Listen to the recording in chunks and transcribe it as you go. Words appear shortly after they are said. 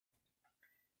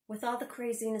With all the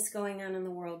craziness going on in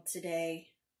the world today,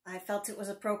 I felt it was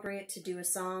appropriate to do a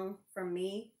song from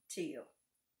me to you.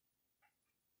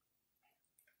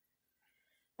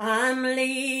 I'm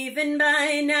leaving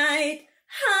by night,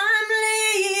 I'm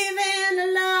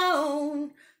leaving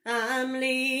alone, I'm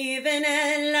leaving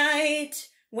at light.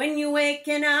 When you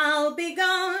waken, I'll be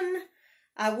gone.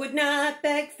 I would not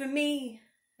beg for me,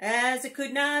 as I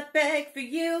could not beg for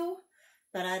you,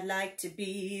 but I'd like to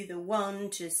be the one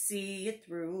to see it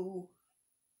through.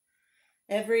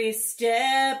 Every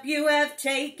step you have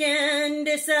taken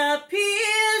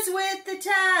disappears with the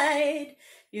tide.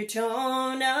 You're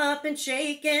torn up and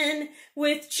shaken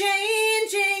with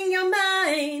changing your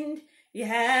mind. You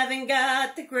haven't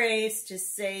got the grace to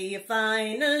say you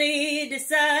finally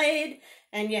decide,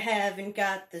 and you haven't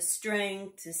got the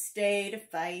strength to stay to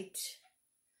fight.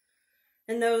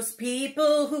 And those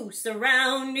people who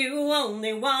surround you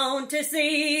only want to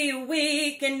see you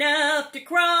weak enough to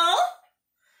crawl.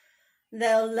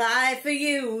 They'll lie for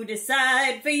you,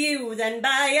 decide for you, then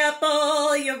buy up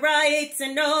all your rights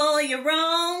and all your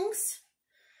wrongs.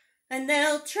 And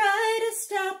they'll try to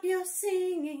stop your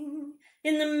singing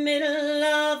in the middle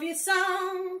of your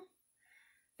song.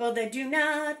 For they do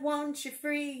not want you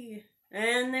free,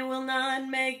 and they will not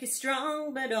make you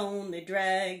strong, but only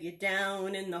drag you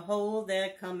down in the hole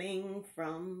they're coming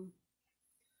from.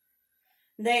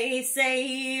 They say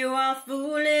you are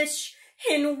foolish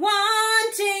in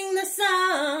wanting the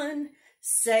sun,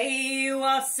 say you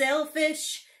are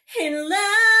selfish in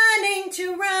learning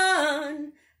to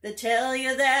run. They tell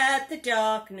you that the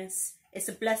darkness is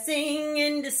a blessing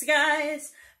in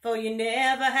disguise, for you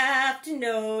never have to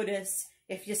notice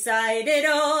if you're sighted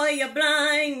or you're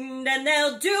blind, and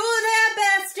they'll do their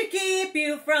best to keep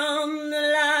you from the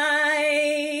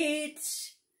light.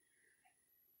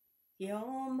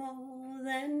 You're more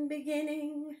than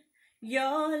beginning,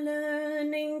 you're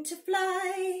learning to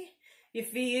fly. You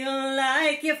feel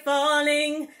like you're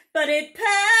falling, but it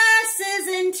passes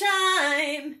in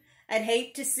time. I'd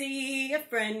hate to see a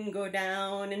friend go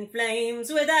down in flames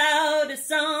without a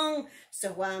song,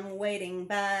 so I'm waiting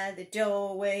by the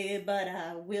doorway, but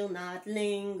I will not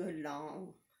linger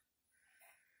long.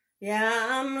 Yeah,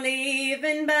 I'm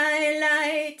leaving by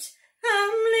light,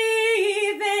 I'm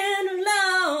leaving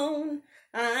alone,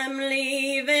 I'm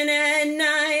leaving at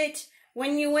night.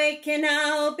 When you waken,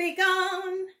 I'll be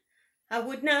gone. I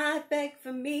would not beg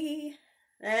for me,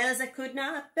 as I could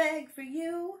not beg for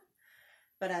you,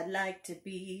 but I'd like to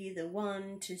be the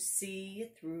one to see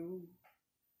it through.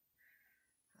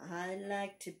 I'd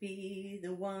like to be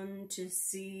the one to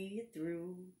see it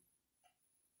through.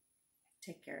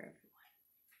 Take care of it.